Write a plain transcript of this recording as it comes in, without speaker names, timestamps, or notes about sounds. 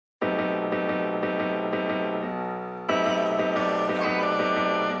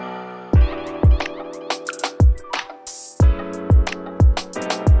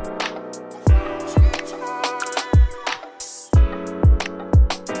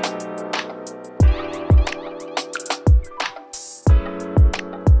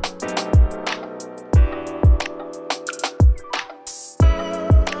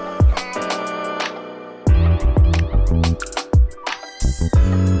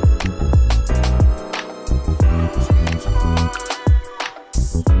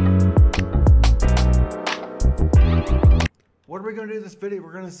What are we going to do in this video?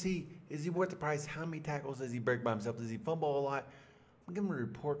 We're going to see, is he worth the price? How many tackles does he break by himself? Does he fumble a lot? I'm going to give him a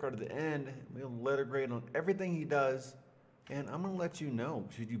report card at the end. We'll letter grade on everything he does. And I'm going to let you know,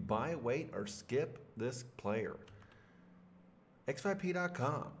 should you buy, wait, or skip this player?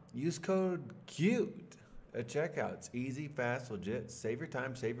 x5p.com. Use code CUTE at checkout. It's easy, fast, legit. Save your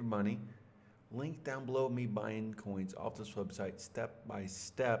time, save your money. Link down below, me buying coins off this website step by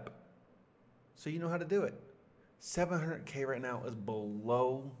step so you know how to do it. 700K right now is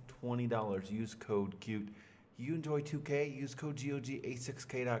below $20. Use code CUTE. You enjoy 2K, use code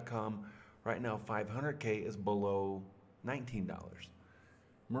GOG86k.com. Right now 500K is below $19.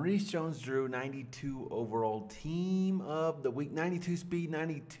 Maurice Jones-Drew, 92 overall, team of the week, 92 speed,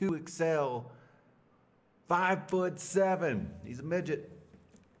 92 excel, 5'7". He's a midget.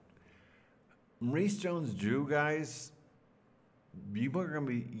 Maurice Jones-Drew, guys,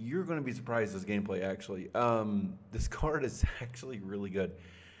 you're gonna be surprised at this gameplay. Actually, this card is actually really good.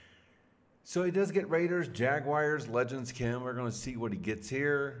 So he does get Raiders, Jaguars, Legends, Kim. We're gonna see what he gets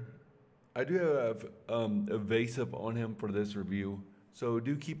here. I do have evasive on him for this review, so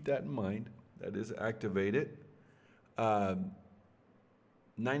do keep that in mind. That is activated.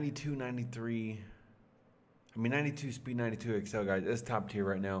 92, 93. I mean 92 speed, 92 excel, guys. It's top tier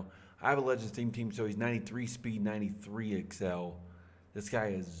right now. I have a Legends team, so he's 93 speed, 93 excel. This guy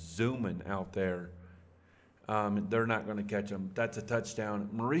is zooming out there. They're not going to catch him. That's a touchdown.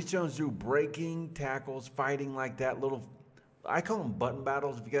 Maurice Jones-Drew breaking tackles, fighting like that. Little, I call them button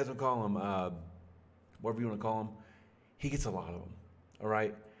battles. If you guys want to call them, whatever you want to call them, he gets a lot of them. All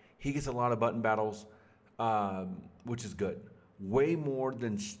right, he gets a lot of button battles, which is good. Way more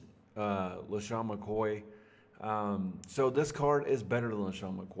than LaShawn McCoy. So this card is better than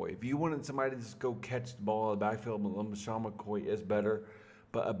LaShawn McCoy. If you wanted somebody to just go catch the ball in the backfield, LaShawn McCoy is better,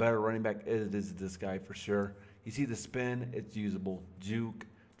 but a better running back is this guy for sure. You see the spin, it's usable. Juke,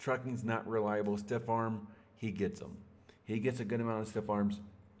 trucking's not reliable. Stiff arm, he gets them. He gets a good amount of stiff arms.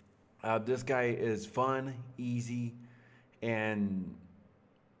 This guy is fun, easy, and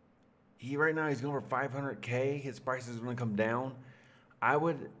right now he's going for 500K. His price is going to come down. I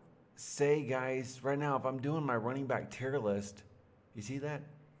would say, guys, right now, if I'm doing my running back tier list, you see that?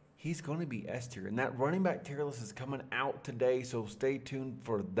 He's going to be S tier. And that running back tier list is coming out today, so stay tuned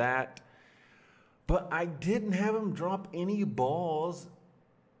for that. But I didn't have him drop any balls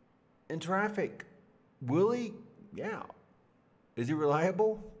in traffic. Will he? Yeah. Is he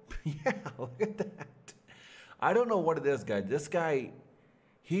reliable? Yeah, look at that. I don't know what it is, guys. This guy,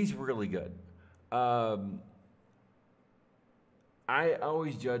 he's really good. I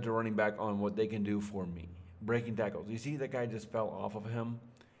always judge a running back on what they can do for me. Breaking tackles. You see that guy just fell off of him?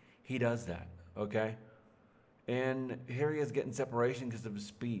 He does that, okay? And here he is getting separation because of his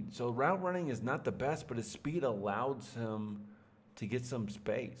speed. So route running is not the best, but his speed allows him to get some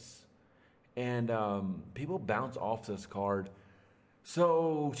space. And people bounce off this card.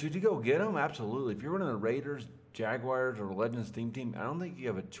 So should you go get him? Absolutely. If you're running the Raiders, Jaguars, or Legends team, I don't think you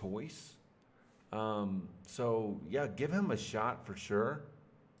have a choice. So yeah, give him a shot for sure.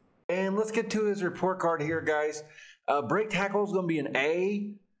 And let's get to his report card here, guys. Break tackle is going to be an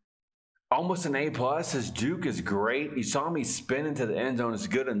A, almost an A+. His juke is great. You saw me spin into the end zone. It's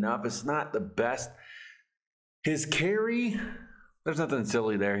good enough. It's not the best. His carry, there's nothing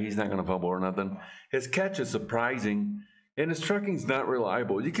silly there. He's not going to fumble or nothing. His catch is surprising, and his trucking's not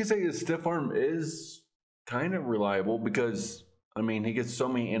reliable. You can say his stiff arm is kind of reliable because, I mean, he gets so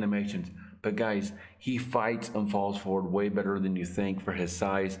many animations. But guys, he fights and falls forward way better than you think for his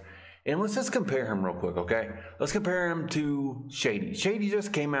size. And let's just compare him real quick, okay? Let's compare him to Shady. Shady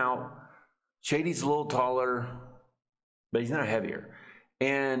just came out. Shady's a little taller, but he's not heavier.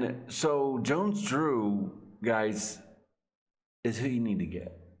 And so Jones-Drew, guys, is who you need to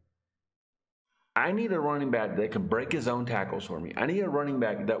get. I need a running back that can break his own tackles for me. I need a running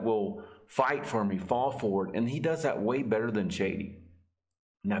back that will fight for me, fall forward, and he does that way better than Shady.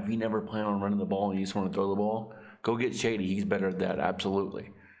 Now, if you never plan on running the ball and you just want to throw the ball, go get Shady. He's better at that, absolutely.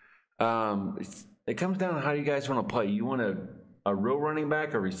 It comes down to how you guys want to play. You want a real running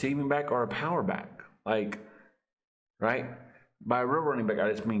back, a receiving back, or a power back? Like, right? By a real running back,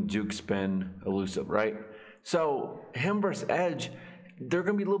 I just mean juke, spin, elusive, right? So him versus edge, they're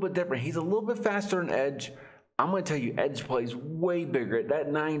going to be a little bit different. He's a little bit faster in edge. I'm going to tell you, edge plays way bigger.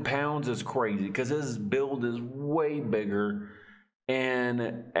 That 9 pounds is crazy because his build is way bigger.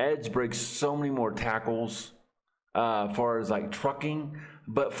 And edge breaks so many more tackles as far as like trucking.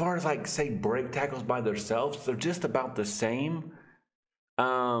 But as far as like, say, break tackles by themselves, they're just about the same.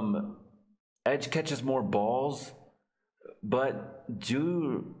 Edge catches more balls, but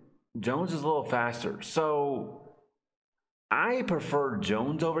Jones is a little faster. So I prefer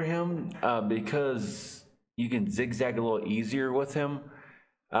Jones over him because you can zigzag a little easier with him.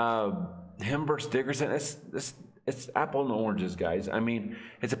 Him versus Dickerson, it's apple and oranges, guys. I mean,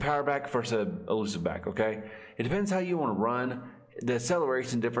 it's a power back versus a elusive back, okay? It depends how you want to run. The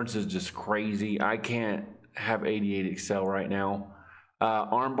acceleration difference is just crazy. I can't have 88 excel right now.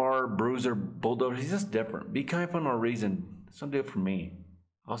 Armbar, bruiser, bulldozer, he's just different. Be kind for no reason. Some do it for me.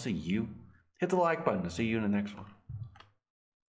 I'll see you. Hit the like button. I'll see you in the next one.